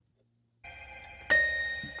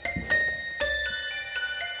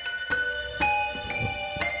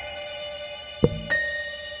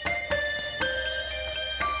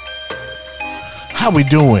How we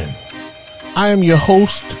doing? I am your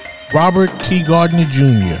host, Robert T. Gardner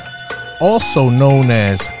Jr., also known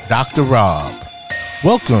as Dr. Rob.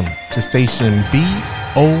 Welcome to Station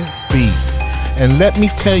BOB, and let me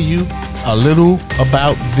tell you a little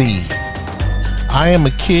about thee. I am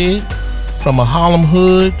a kid from a Harlem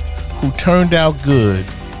hood who turned out good.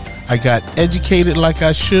 I got educated like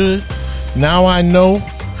I should. Now I know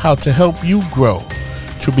how to help you grow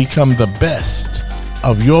to become the best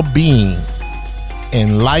of your being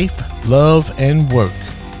in life, love, and work.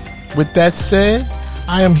 With that said,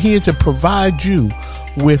 I am here to provide you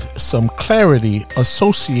with some clarity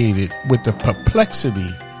associated with the perplexity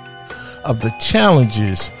of the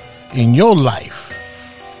challenges in your life,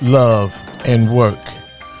 love, and work.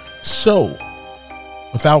 So,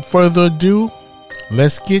 without further ado,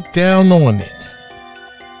 let's get down on it.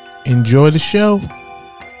 Enjoy the show.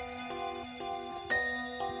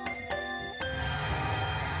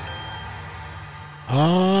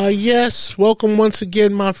 Yes, welcome once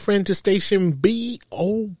again, my friend, to Station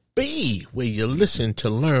BOB, where you listen to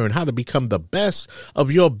learn how to become the best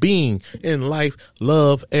of your being in life,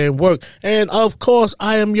 love, and work. And of course,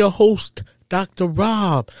 I am your host, Dr.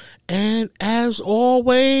 Rob. And as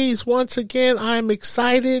always, once again, I'm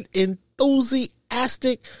excited,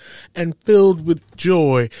 enthusiastic, and filled with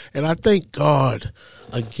joy. And I thank God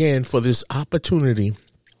again for this opportunity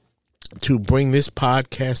to bring this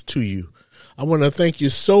podcast to you. I want to thank you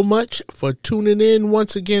so much for tuning in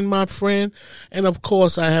once again, my friend. And of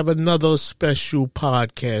course, I have another special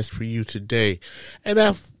podcast for you today. And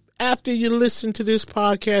after you listen to this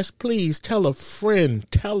podcast, please tell a friend,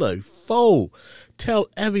 tell a foe, tell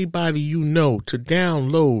everybody you know to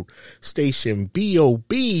download Station BOB,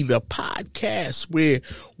 the podcast where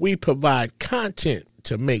we provide content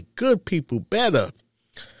to make good people better,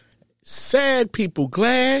 sad people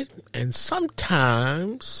glad, and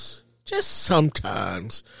sometimes, just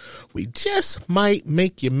sometimes, we just might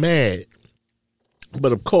make you mad.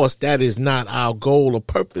 But of course, that is not our goal or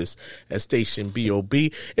purpose at Station BOB.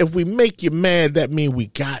 If we make you mad, that means we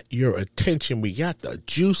got your attention. We got the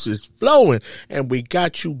juices flowing, and we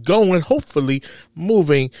got you going, hopefully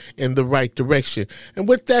moving in the right direction. And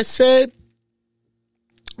with that said,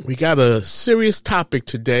 we got a serious topic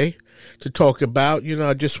today to talk about.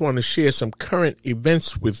 I just want to share some current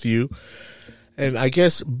events with you. And I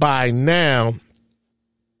guess by now,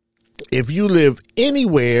 if you live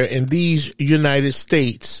anywhere in these United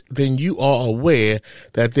States, then you are aware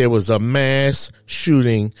that there was a mass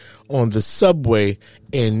shooting on the subway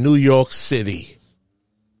in New York City.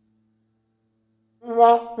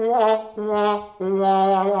 Yeah,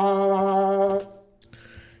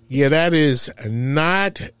 that is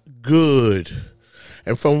not good.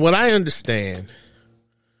 And from what I understand,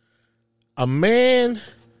 a man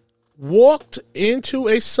walked into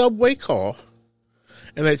a subway car,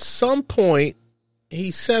 and at some point he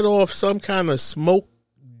set off some kind of smoke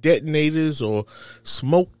detonators or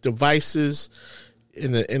smoke devices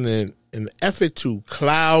in an effort to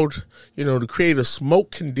cloud, to create a smoke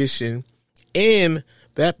condition in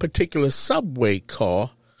that particular subway car.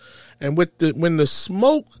 And when the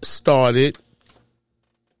smoke started,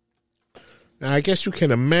 now I guess you can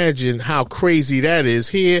imagine how crazy that is.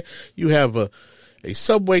 Here you have a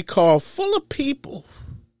subway car full of people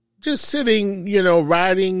just sitting,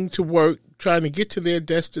 riding to work, trying to get to their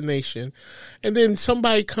destination. And then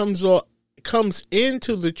somebody comes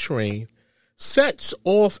into the train, sets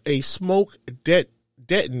off a smoke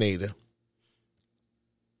detonator,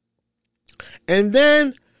 and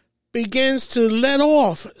then begins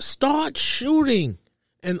to start shooting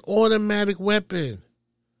an automatic weapon.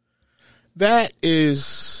 That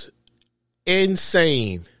is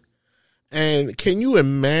insane. And can you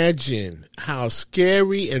imagine how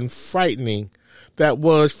scary and frightening that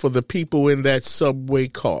was for the people in that subway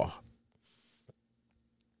car?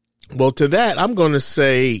 Well, to that, I'm going to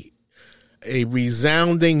say a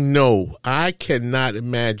resounding no. I cannot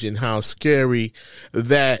imagine how scary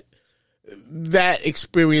that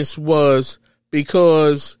experience was,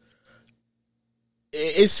 because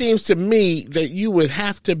it seems to me that you would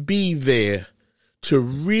have to be there to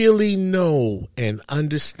really know and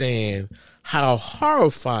understand how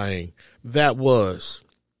horrifying that was.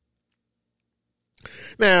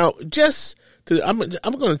 Now, I'm going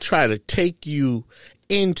to try to take you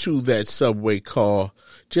into that subway car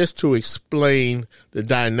just to explain the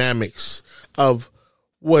dynamics of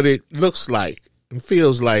what it looks like and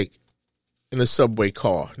feels like in a subway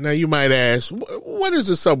car. Now, you might ask, what is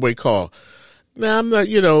a subway car? Now, I'm not,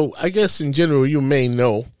 I guess in general you may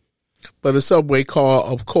know, but a subway car,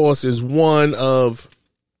 of course, is one of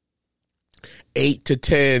 8 to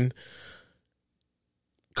 10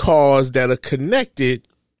 cars that are connected,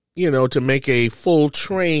 to make a full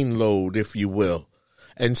train load, if you will.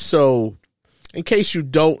 And so, in case you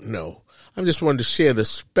don't know, I just wanted to share the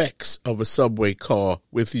specs of a subway car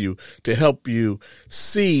with you to help you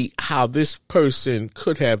see how this person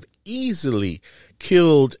could have easily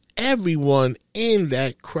killed everyone in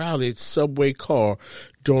that crowded subway car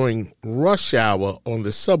during rush hour on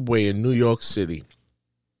the subway in New York City.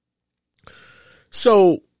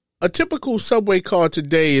 So, a typical subway car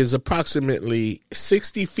today is approximately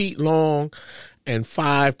 60 feet long and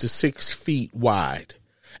 5 to 6 feet wide.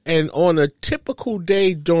 And on a typical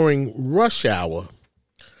day during rush hour,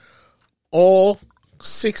 all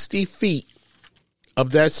 60 feet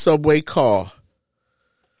of that subway car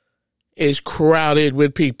is crowded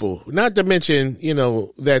with people. Not to mention,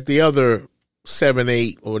 that the other 7,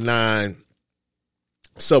 8, or 9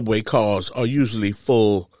 subway cars are usually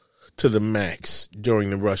full to the max during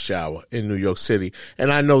the rush hour in New York City.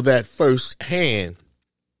 And I know that firsthand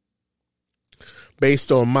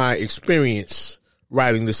based on my experience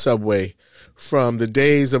riding the subway from the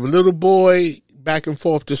days of a little boy back and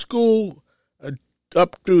forth to school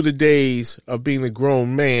up through the days of being a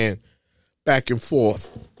grown man back and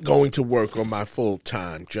forth going to work on my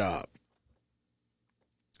full-time job.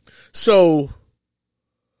 So,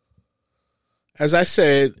 as I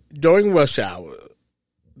said, during rush hour,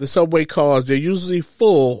 the subway cars, they're usually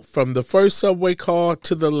full from the first subway car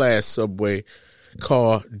to the last subway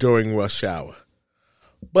car during rush hour.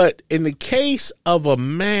 But in the case of a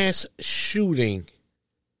mass shooting,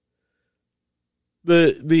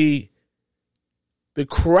 the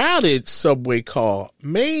crowded subway car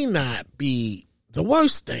may not be the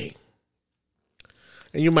worst thing.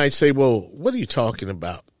 And you might say, well, what are you talking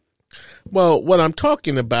about? Well, what I'm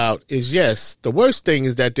talking about is, yes, the worst thing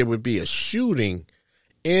is that there would be a shooting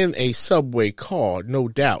in a subway car. No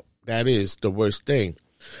doubt that is the worst thing.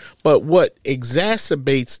 But what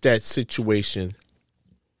exacerbates that situation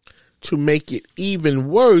to make it even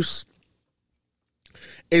worse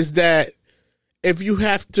is that if you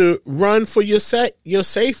have to run for your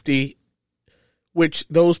safety, which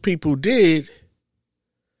those people did,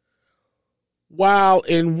 while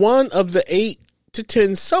in one of the 8 to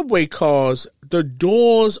 10 subway cars, the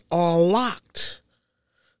doors are locked.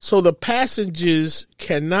 So the passengers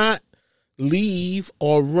cannot leave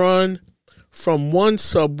or run from one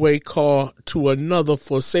subway car to another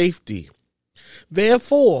for safety.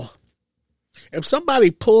 Therefore, if somebody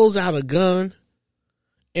pulls out a gun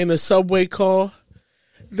in a subway car,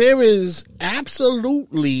 there is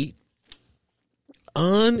absolutely,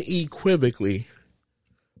 unequivocally,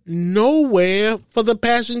 nowhere for the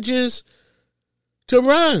passengers to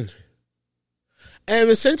run. And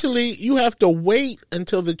essentially, you have to wait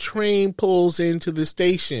until the train pulls into the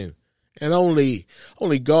station. And only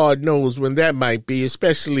God knows when that might be,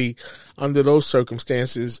 especially under those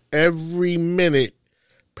circumstances. Every minute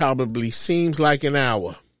probably seems like an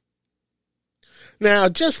hour. Now,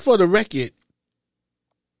 just for the record,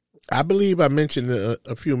 I believe I mentioned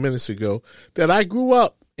a few minutes ago that I grew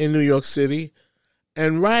up in New York City,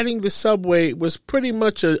 and riding the subway was pretty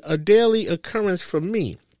much a daily occurrence for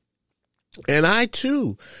me. And I,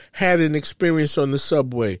 too, had an experience on the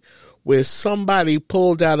subway where somebody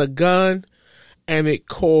pulled out a gun and it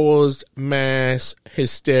caused mass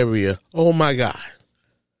hysteria. Oh, my God.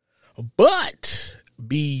 But,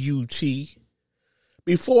 B-U-T,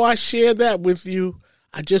 before I share that with you,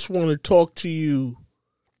 I just want to talk to you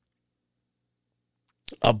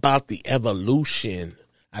about the evolution,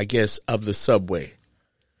 I guess, of the subway.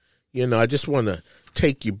 I just want to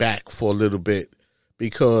take you back for a little bit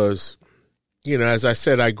because, as I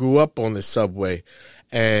said, I grew up on the subway,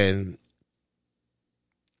 and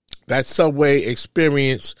that subway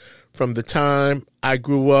experience from the time I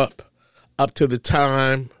grew up to the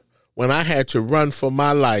time when I had to run for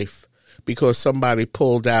my life because somebody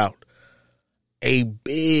pulled out a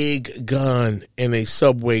big gun in a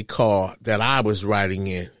subway car that I was riding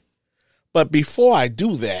in. But before I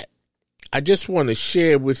do that, I just want to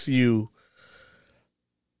share with you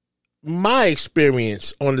my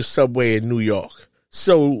experience on the subway in New York.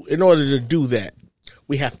 So in order to do that,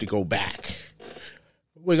 we have to go back.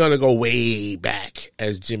 We're going to go way back,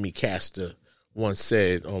 as Jimmy Castor once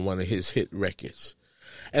said on one of his hit records.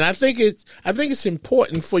 And I think it's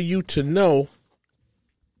important for you to know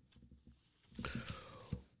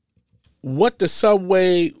what the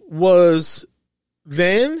subway was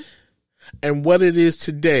then and what it is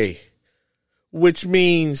today, which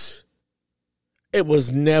means it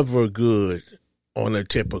was never good on a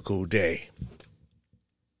typical day.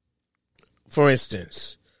 For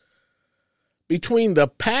instance, between the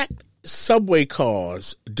packed subway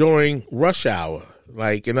cars during rush hour,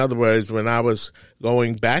 Like, in other words, when I was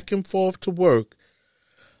going back and forth to work,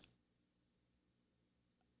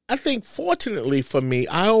 I think fortunately for me,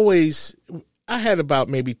 I had about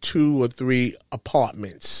maybe 2 or 3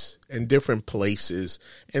 apartments in different places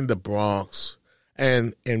in the Bronx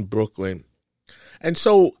and in Brooklyn. And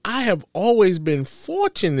so I have always been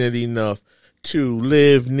fortunate enough to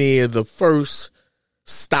live near the first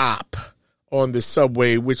stop on the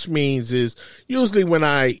subway, which means is usually when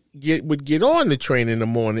I would get on the train in the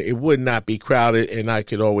morning, it would not be crowded and I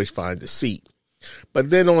could always find a seat. But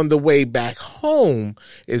then on the way back home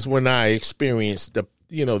is when I experienced the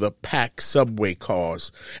packed subway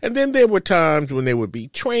cars. And then there were times when there would be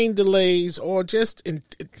train delays or just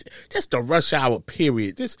a rush hour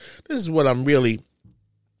period. This is what I'm really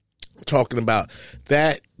talking about.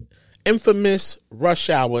 That infamous rush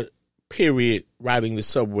hour period riding the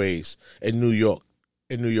subways in New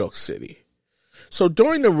York City. So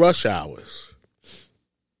during the rush hours,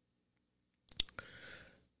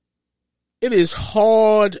 it is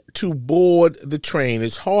hard to board the train.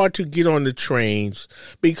 It's hard to get on the trains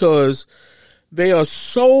because they are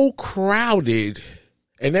so crowded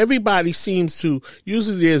and everybody seems to,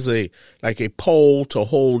 usually there's a pole to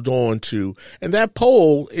hold on to, and that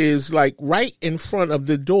pole is like right in front of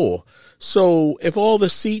the door. So if all the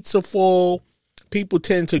seats are full, people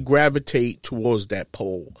tend to gravitate towards that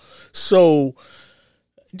pole. So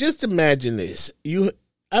just imagine this.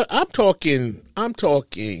 I'm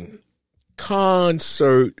talking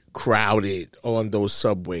concert crowded on those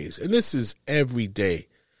subways. And this is every day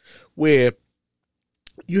where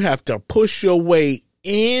you have to push your way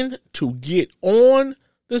in to get on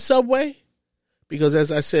the subway. Because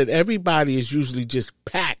as I said, everybody is usually just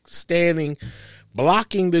packed, standing,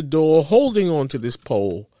 blocking the door, holding on to this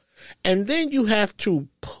pole. And then you have to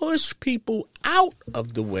push people out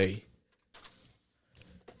of the way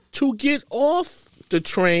to get off the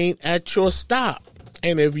train at your stop.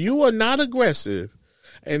 And if you are not aggressive,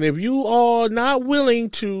 and if you are not willing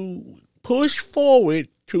to push forward,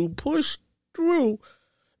 to push through,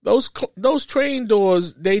 those train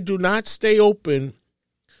doors, they do not stay open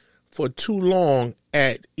for too long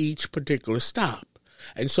at each particular stop.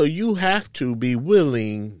 And so you have to be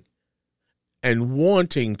willing and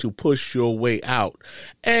wanting to push your way out.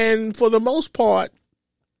 And for the most part,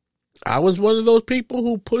 I was one of those people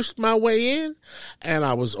who pushed my way in, and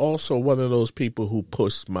I was also one of those people who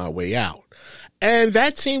pushed my way out. And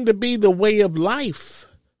that seemed to be the way of life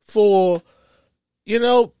for,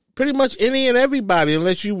 pretty much any and everybody,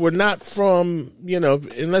 unless you were not from,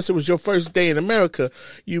 unless it was your first day in America,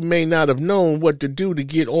 you may not have known what to do to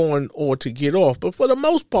get on or to get off. But for the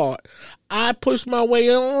most part, I pushed my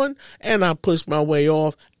way on and I pushed my way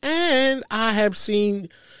off, and I have seen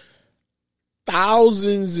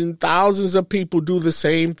thousands and thousands of people do the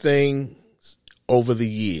same thing over the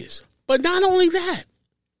years. But not only that,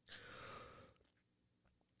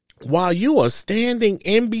 while you are standing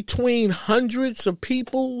in between hundreds of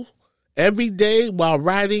people every day while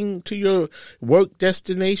riding to your work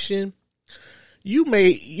destination, you may,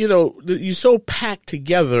 you're so packed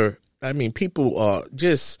together. I mean, people are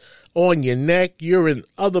just on your neck. You're in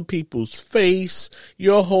other people's face.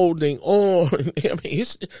 You're holding on. I mean,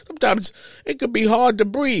 sometimes it could be hard to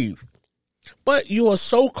breathe. But you are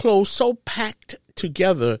so close, so packed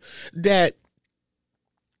together that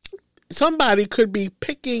somebody could be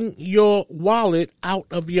picking your wallet out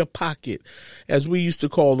of your pocket, as we used to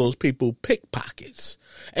call those people, pickpockets.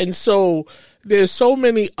 And so there's so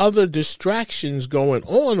many other distractions going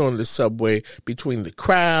on the subway, between the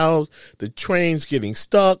crowd, the trains getting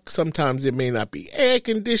stuck. Sometimes there may not be air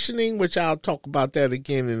conditioning, which I'll talk about that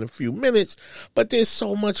again in a few minutes. But there's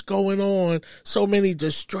so much going on, so many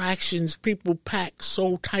distractions, people packed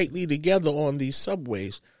so tightly together on these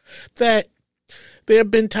subways that there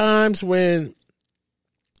have been times when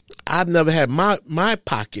I've never had my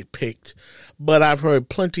pocket picked, but I've heard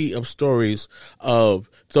plenty of stories of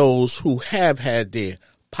those who have had their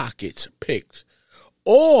pockets picked.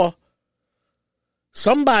 Or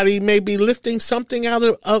somebody may be lifting something out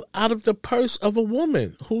of the purse of a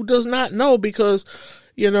woman who does not know, because,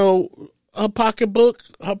 her pocketbook,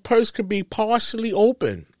 her purse could be partially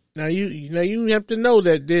open. Now you have to know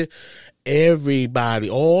that everybody,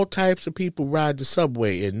 all types of people ride the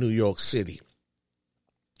subway in New York City.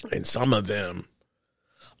 And some of them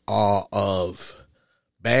are of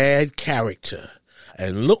bad character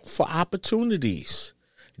and look for opportunities.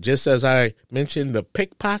 Just as I mentioned the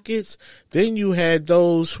pickpockets, then you had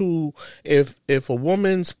those who, if a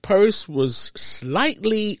woman's purse was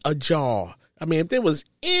slightly ajar, if there was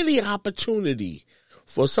any opportunity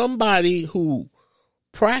for somebody who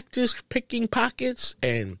practiced picking pockets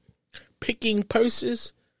and picking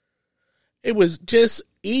purses, it was just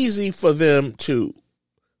easy for them to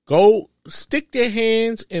go stick their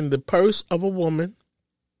hands in the purse of a woman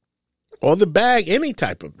or the bag, any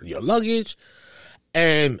type of your luggage,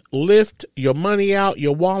 and lift your money out,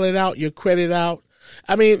 your wallet out, your credit out.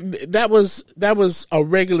 I mean, that was a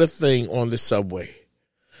regular thing on the subway,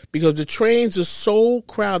 because the trains are so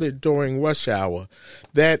crowded during rush hour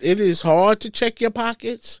that it is hard to check your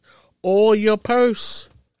pockets or your purse.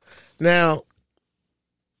 Now,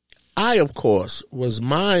 I, of course, was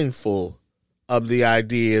mindful of the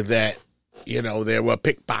idea that, there were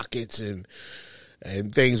pickpockets and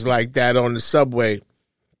things like that on the subway.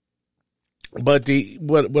 But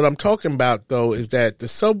what I'm talking about, though, is that the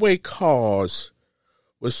subway cars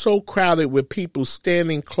were so crowded with people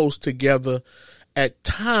standing close together. At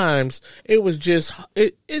times, it was just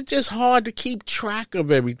it's just hard to keep track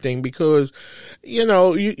of everything, because,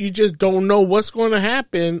 you just don't know what's going to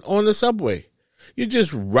happen on the subway. You're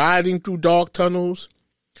just riding through dark tunnels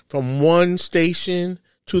from one station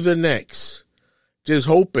to the next, just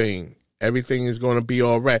hoping everything is going to be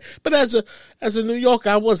all right. But as a New Yorker,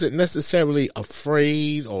 I wasn't necessarily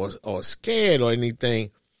afraid or scared or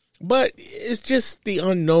anything. But it's just the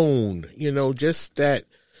unknown, just that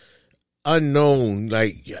unknown.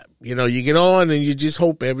 Like, you get on and you just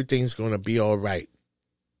hope everything's going to be all right.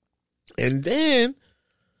 And then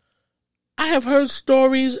I have heard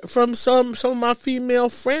stories from some of my female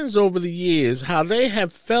friends over the years, how they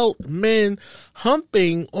have felt men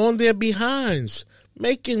humping on their behinds,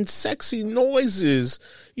 making sexy noises,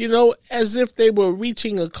 as if they were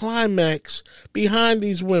reaching a climax behind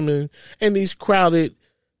these women in these crowded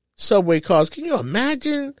subway cars. Can you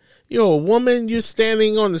imagine? You're a woman, you're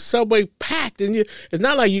standing on the subway packed, and it's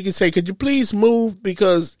not like you can say, could you please move,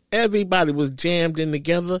 because everybody was jammed in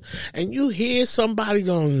together, and you hear somebody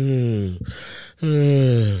going,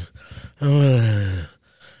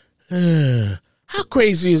 how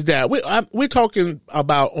crazy is that? We're talking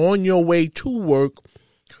about on your way to work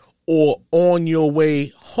or on your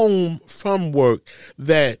way home from work,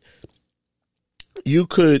 that you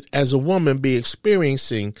could, as a woman, be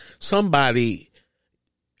experiencing somebody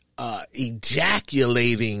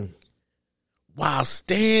ejaculating while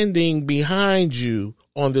standing behind you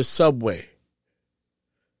on the subway.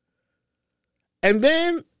 And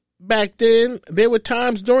then, back then, there were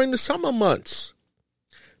times during the summer months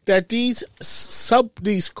that these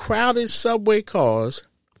crowded subway cars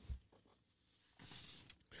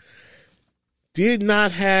did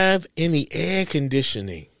not have any air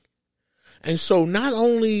conditioning. And so not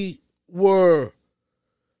only were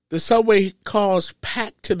the subway cars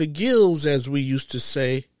packed to the gills, as we used to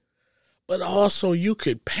say, but also you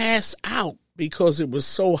could pass out because it was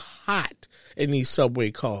so hot in these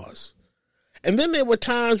subway cars. And then there were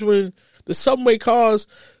times when the subway cars,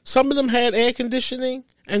 some of them had air conditioning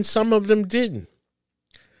and some of them didn't.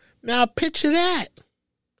 Now picture that.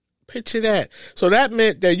 Picture that. So that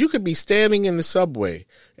meant that you could be standing in the subway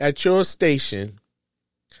at your station,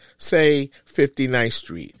 say 59th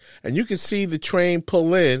Street, and you could see the train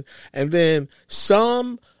pull in, and then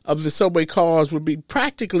some of the subway cars would be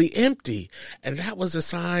practically empty. And that was a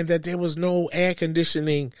sign that there was no air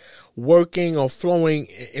conditioning working or flowing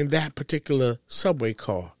in that particular subway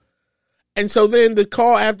car. And so then the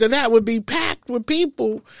car after that would be packed with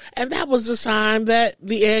people, and that was a sign that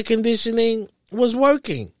the air conditioning was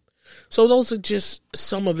working. So those are just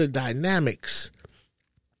some of the dynamics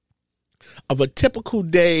of a typical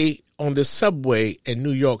day on the subway in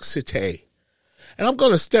New York City. And I'm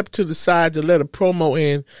going to step to the side to let a promo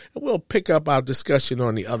in, and we'll pick up our discussion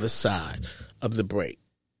on the other side of the break.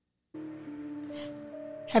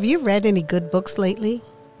 Have you read any good books lately?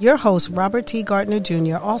 Your host, Robert T. Gardner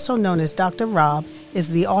Jr., also known as Dr. Rob, is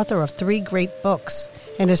the author of 3 great books.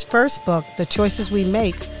 In his first book, The Choices We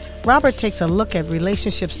Make, Robert takes a look at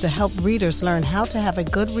relationships to help readers learn how to have a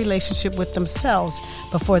good relationship with themselves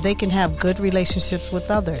before they can have good relationships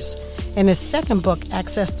with others. In his second book,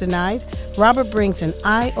 Access Denied, Robert brings an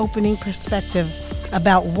eye-opening perspective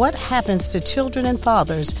about what happens to children and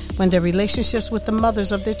fathers when their relationships with the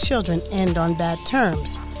mothers of their children end on bad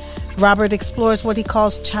terms. Robert explores what he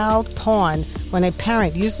calls child porn, when a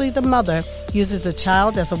parent, usually the mother, uses a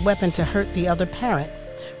child as a weapon to hurt the other parent.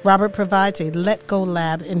 Robert provides a Let Go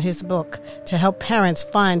lab in his book to help parents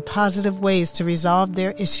find positive ways to resolve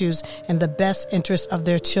their issues in the best interest of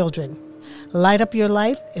their children. Light Up Your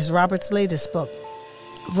Life is Robert's latest book.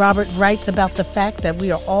 Robert writes about the fact that we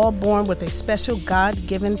are all born with a special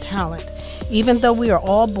God-given talent. Even though we are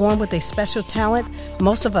all born with a special talent,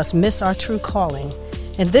 most of us miss our true calling.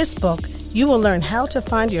 In this book, You will learn how to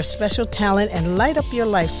find your special talent and light up your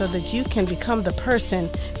life so that you can become the person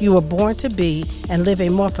you were born to be and live a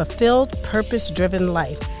more fulfilled, purpose-driven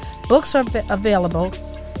life. Books are available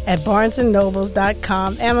at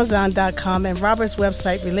barnesandnobles.com, amazon.com, and Robert's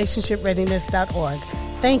website, relationshipreadiness.org.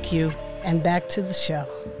 Thank you, and back to the show.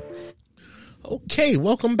 Okay,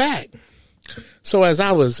 welcome back. So as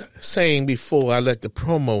I was saying before I let the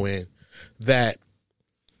promo in, that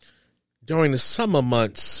during the summer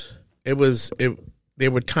months, there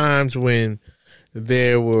were times when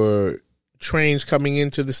there were trains coming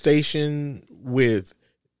into the station with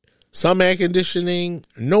some air conditioning,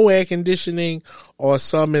 no air conditioning, or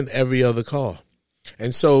some in every other car.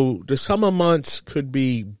 And so the summer months could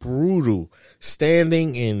be brutal,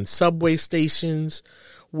 standing in subway stations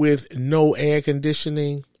with no air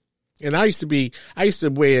conditioning. And I used to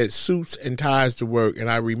wear suits and ties to work. And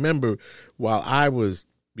I remember while I was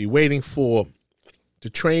waiting for the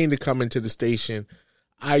train to come into the station,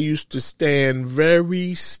 I used to stand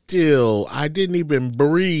very still. I didn't even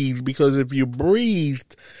breathe, because if you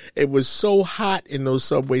breathed, it was so hot in those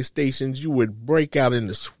subway stations, you would break out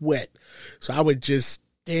into sweat. So I would just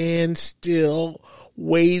stand still,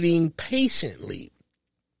 waiting patiently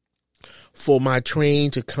for my train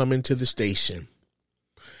to come into the station.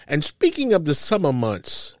 And speaking of the summer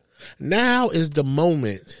months, now is the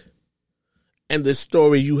moment and the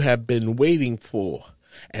story you have been waiting for.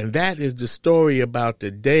 And that is the story about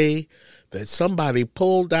the day that somebody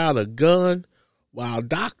pulled out a gun while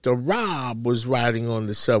Dr. Rob was riding on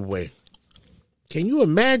the subway. Can you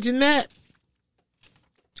imagine that?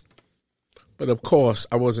 But of course,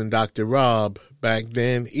 I wasn't Dr. Rob back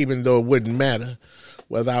then, even though it wouldn't matter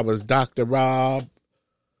whether I was Dr. Rob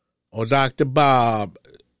or Dr. Bob.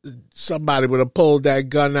 Somebody would have pulled that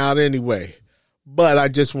gun out anyway. But I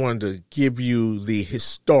just wanted to give you the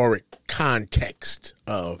historic context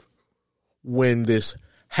of when this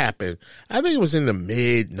happened. I think it was in the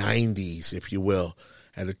mid-90s, if you will,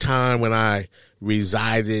 at a time when I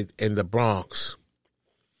resided in the Bronx.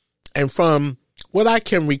 And from what I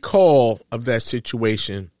can recall of that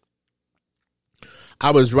situation,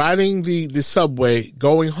 I was riding the subway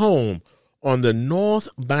going home on the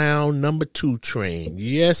northbound number 2 train.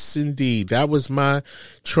 Yes, indeed. That was my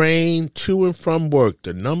train to and from work,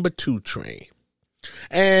 the number 2 train.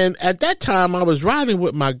 And at that time, I was riding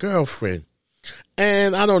with my girlfriend.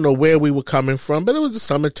 And I don't know where we were coming from, but it was the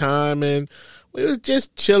summertime, and we was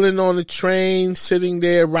just chilling on the train, sitting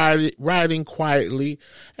there riding quietly.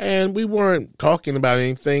 And we weren't talking about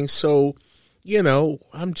anything. So,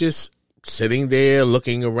 I'm just sitting there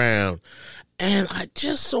looking around. And I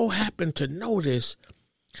just so happened to notice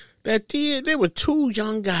that there were 2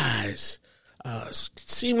 young guys.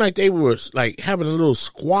 Seemed like they were like having a little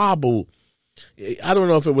squabble. I don't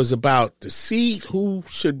know if it was about the seat, who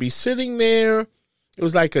should be sitting there. It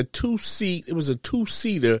was like a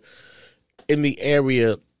 2-seater in the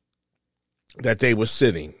area that they were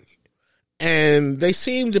sitting. And they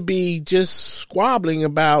seemed to be just squabbling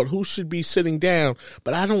about who should be sitting down.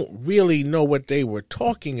 But I don't really know what they were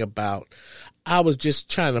talking about. I was just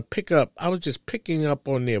picking up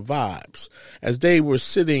on their vibes as they were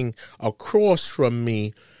sitting across from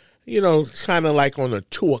me, kind of like on a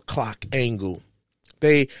 2:00 angle.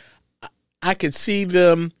 I could see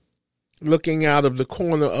them looking out of the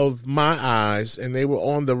corner of my eyes, and they were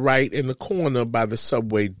on the right in the corner by the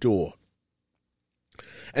subway door.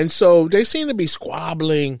 And so they seemed to be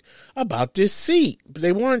squabbling about this seat. But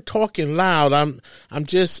they weren't talking loud. I'm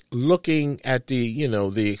just looking at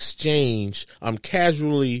the exchange. I'm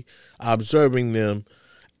casually observing them.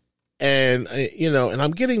 And, and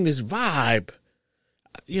I'm getting this vibe.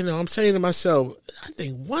 I'm saying to myself, I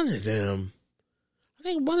think one of them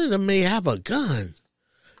may have a gun.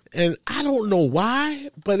 And I don't know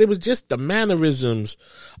why, but it was just the mannerisms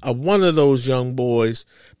of one of those young boys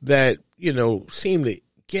that, seemed to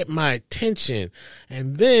get my attention.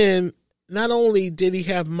 And then not only did he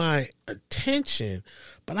have my attention,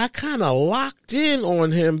 but I kind of locked in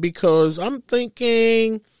on him, because I'm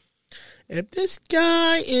thinking, if this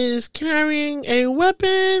guy is carrying a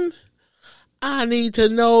weapon, I need to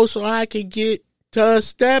know so I can get to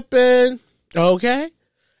stepping. Okay.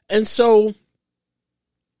 And so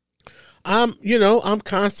I'm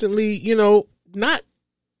constantly, not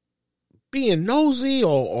being nosy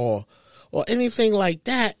or anything like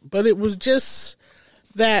that, but it was just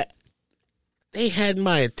that they had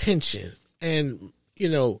my attention. And,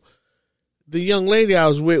 the young lady I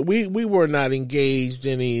was with, we were not engaged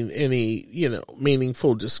in any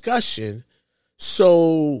meaningful discussion.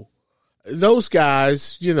 So those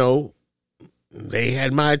guys, they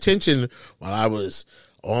had my attention while I was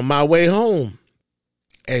on my way home.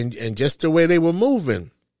 and just the way they were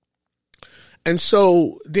moving. And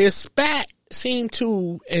so their spat seemed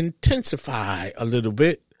to intensify a little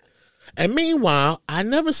bit. And meanwhile, I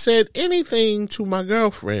never said anything to my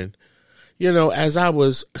girlfriend, as I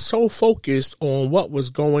was so focused on what was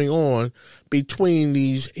going on between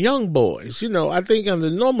these young boys. I think under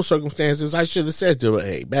normal circumstances, I should have said to her,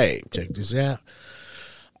 hey, babe, check this out.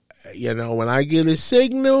 When I get a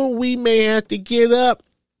signal, we may have to get up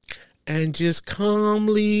and just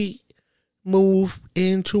calmly move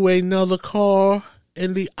into another car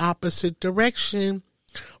in the opposite direction.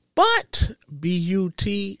 But,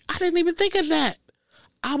 B-U-T, I didn't even think of that.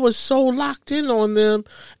 I was so locked in on them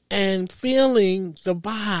and feeling the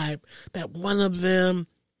vibe that one of them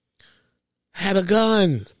had a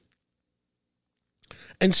gun.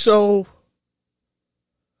 And so,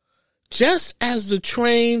 just as the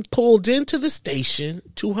train pulled into the station,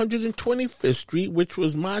 225th Street, which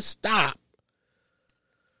was my stop,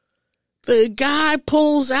 the guy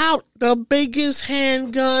pulls out the biggest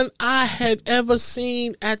handgun I had ever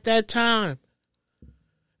seen at that time.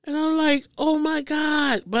 And I'm like, oh my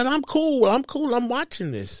God, but I'm cool. I'm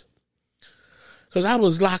watching this. Because I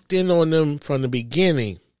was locked in on them from the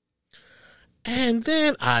beginning. And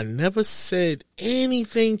then I never said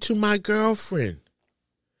anything to my girlfriend.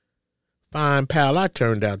 Fine pal I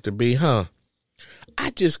turned out to be, huh?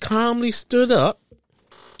 I just calmly stood up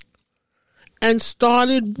and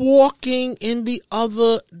started walking in the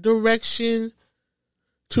other direction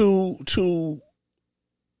to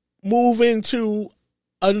move into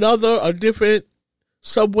a different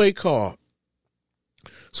subway car.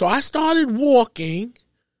 So I started walking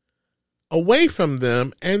away from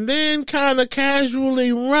them and then kind of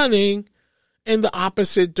casually running in the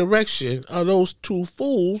opposite direction of those two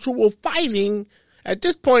fools who were fighting. At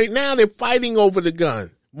this point now, they're fighting over the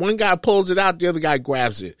gun. One guy pulls it out, the other guy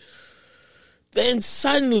grabs it. Then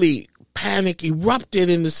suddenly, panic erupted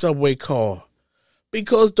in the subway car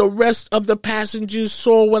because the rest of the passengers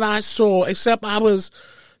saw what I saw, except I was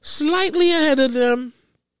slightly ahead of them.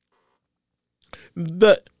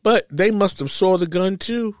 But they must have saw the gun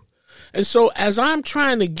too. And so as I'm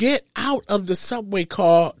trying to get out of the subway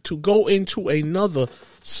car to go into another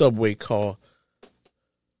subway car,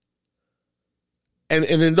 and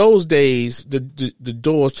in those days, the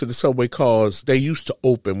doors to the subway cars, they used to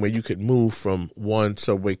open where you could move from one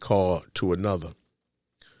subway car to another.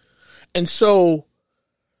 And so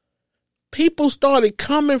people started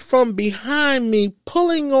coming from behind me,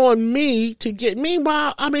 pulling on me to get,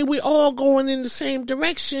 meanwhile, we all going in the same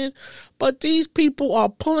direction, but these people are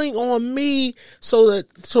pulling on me so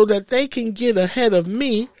that they can get ahead of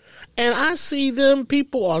me. And I see them,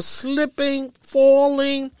 people are slipping,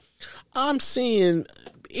 falling. I'm seeing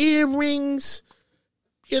earrings,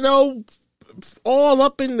 all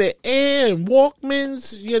up in the air, and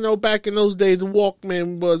Walkmans. Back in those days, the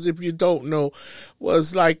Walkman was, if you don't know,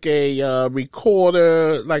 was like a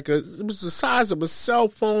recorder, it was the size of a cell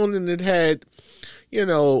phone, and it had,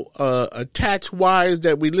 attached wires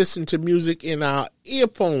that we listened to music in our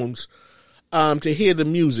earphones to hear the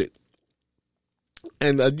music.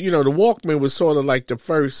 And, the Walkman was sort of like the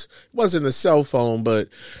first, it wasn't a cell phone, but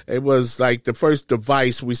it was like the first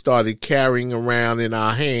device we started carrying around in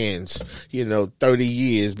our hands, 30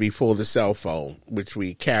 years before the cell phone, which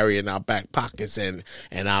we carry in our back pockets and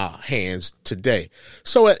our hands today.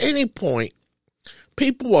 So at any point,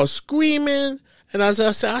 people are screaming. And as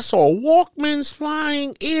I said, I saw Walkmans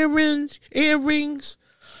flying, earrings.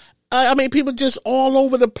 People just all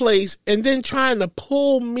over the place, and then trying to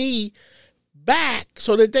pull me back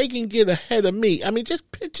so that they can get ahead of me.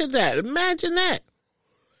 Just picture that. Imagine that.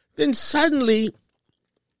 Then suddenly,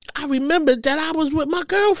 I remembered that I was with my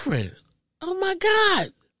girlfriend. Oh my God.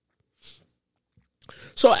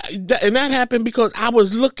 So, and that happened because I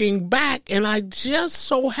was looking back, and I just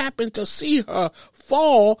so happened to see her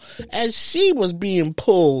fall as she was being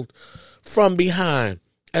pulled from behind,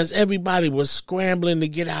 as everybody was scrambling to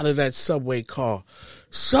get out of that subway car.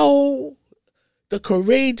 So, the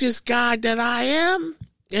courageous guy that I am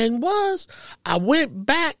and was, I went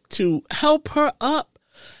back to help her up,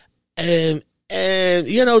 and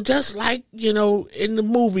just like, in the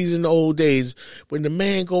movies in the old days, when the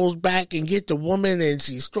man goes back and get the woman and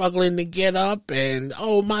she's struggling to get up, and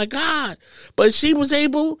oh my God, but she was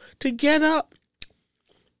able to get up,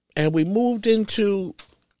 and we moved into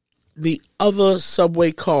the other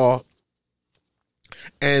subway car,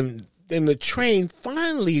 and then the train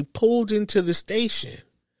finally pulled into the station.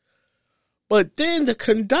 But then the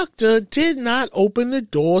conductor did not open the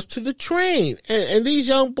doors to the train. And these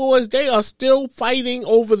young boys, they are still fighting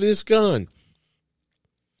over this gun.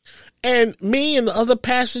 And me and the other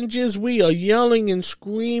passengers, we are yelling and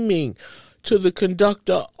screaming to the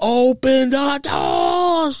conductor, open the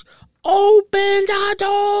doors, open the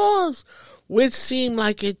doors, which seemed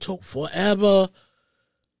like it took forever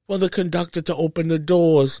for the conductor to open the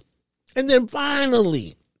doors. And then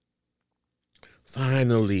finally,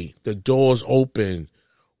 the doors opened.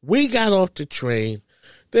 We got off the train.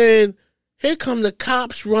 Then here come the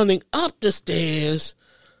cops running up the stairs.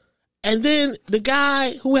 And then the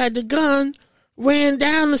guy who had the gun ran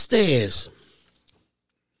down the stairs.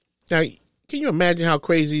 Now, can you imagine how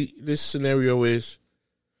crazy this scenario is?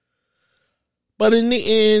 But in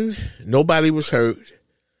the end, nobody was hurt.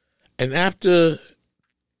 And after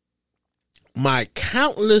my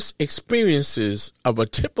countless experiences of a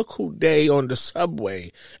typical day on the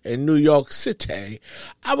subway in New York City,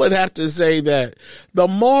 I would have to say that the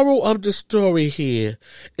moral of the story here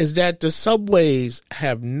is that the subways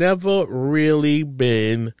have never really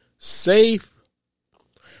been safe.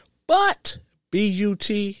 But,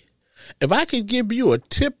 B-U-T, if I could give you a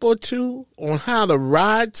tip or two on how to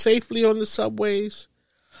ride safely on the subways,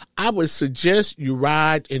 I would suggest you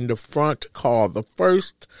ride in the front car, the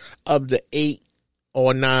first of the 8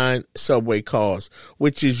 or 9 subway cars,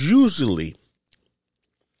 which is usually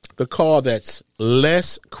the car that's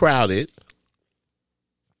less crowded,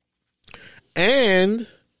 and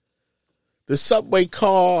the subway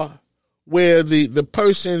car where the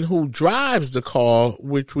person who drives the car,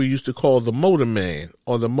 which we used to call the motorman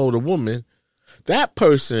or the motor woman, that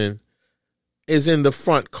person is in the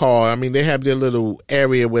front car. I mean, they have their little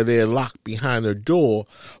area where they're locked behind a door.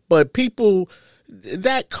 But people,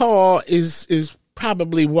 that car is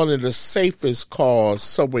probably one of the safest cars,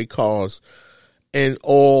 subway cars, in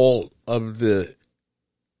all of the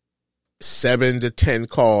 7 to 10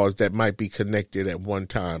 cars that might be connected at one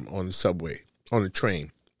time on the subway, on the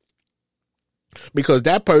train. Because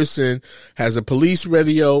that person has a police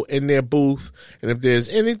radio in their booth. And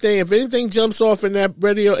if anything jumps off in that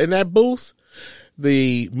radio, in that booth,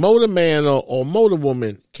 the motorman or motor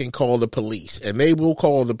woman can call the police, and they will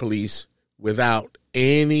call the police without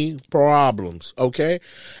any problems. Okay.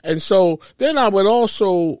 And so then I would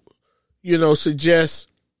also, suggest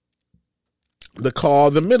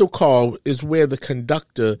the middle car is where the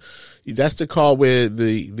conductor, that's the car where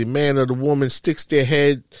the man or the woman sticks their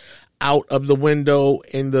head out of the window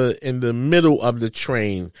in the middle of the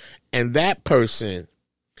train. And that person,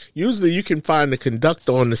 usually you can find the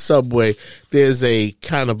conductor on the subway. There's a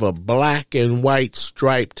kind of a black and white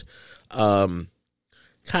striped, kind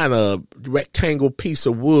of rectangle piece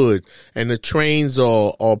of wood, and the trains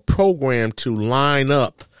are programmed to line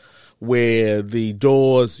up where the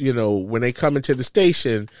doors, when they come into the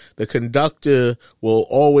station, the conductor will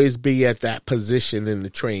always be at that position in the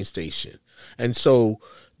train station. And so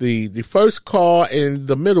the first car and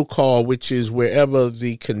the middle car, which is wherever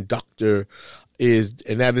the conductor is,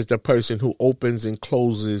 and that is the person who opens and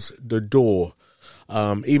closes the door.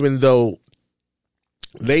 Even though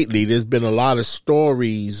lately there's been a lot of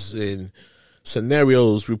stories and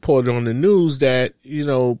scenarios reported on the news that,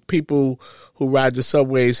 people who ride the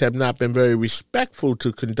subways have not been very respectful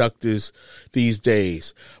to conductors these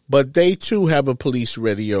days. But they too have a police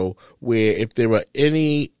radio where if there are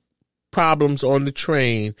any problems on the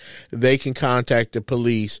train, they can contact the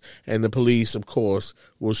police, and the police, of course,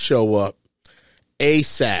 will show up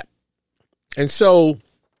ASAP. And so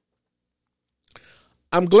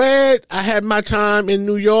I'm glad I had my time in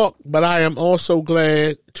New York, but I am also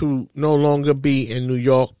glad to no longer be in New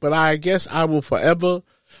York. But I guess I will forever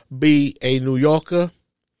be a New Yorker.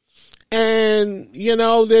 And,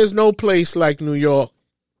 there's no place like New York.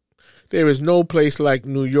 There is no place like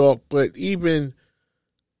New York, but even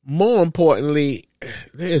more importantly,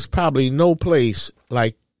 there's probably no place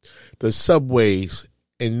like the subways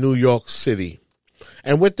in New York City.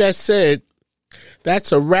 And with that said,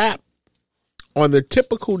 that's a wrap on the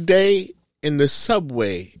typical day in the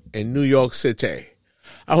subway in New York City.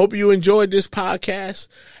 I hope you enjoyed this podcast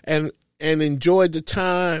and enjoyed the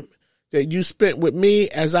time that you spent with me,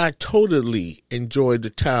 as I totally enjoyed the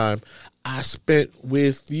time I spent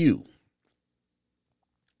with you.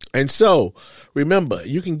 And so, remember,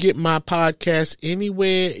 you can get my podcast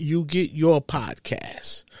anywhere you get your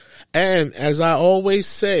podcasts. And as I always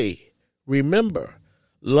say, remember,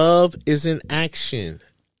 love is an action,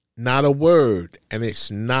 not a word, and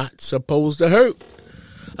it's not supposed to hurt.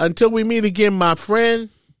 Until we meet again, my friend,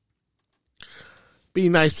 be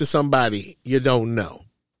nice to somebody you don't know.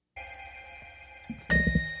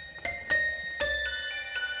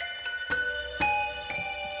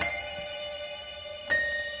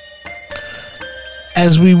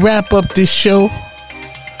 As we wrap up this show,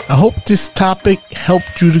 I hope this topic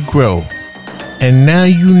helped you to grow. And now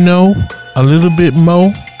you know a little bit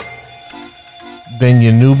more than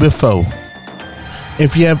you knew before.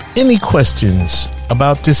 If you have any questions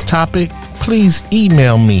about this topic, please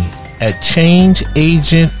email me at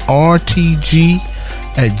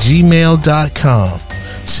changeagentrtg@gmail.com.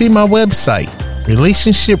 See my website,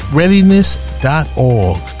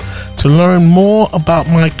 relationshipreadiness.org, to learn more about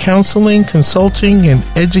my counseling, consulting, and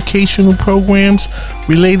educational programs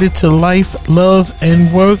related to life, love,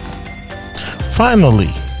 and work. Finally,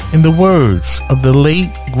 in the words of the late,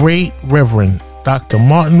 great Reverend Dr.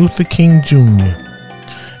 Martin Luther King Jr.,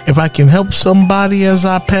 if I can help somebody as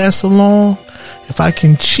I pass along, if I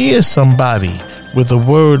can cheer somebody with a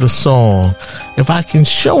word or song, if I can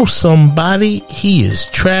show somebody he is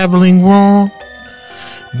traveling wrong,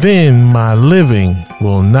 then my living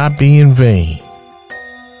will not be in vain.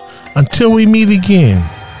 Until we meet again,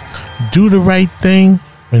 do the right thing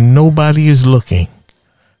when nobody is looking.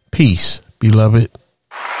 Peace, beloved.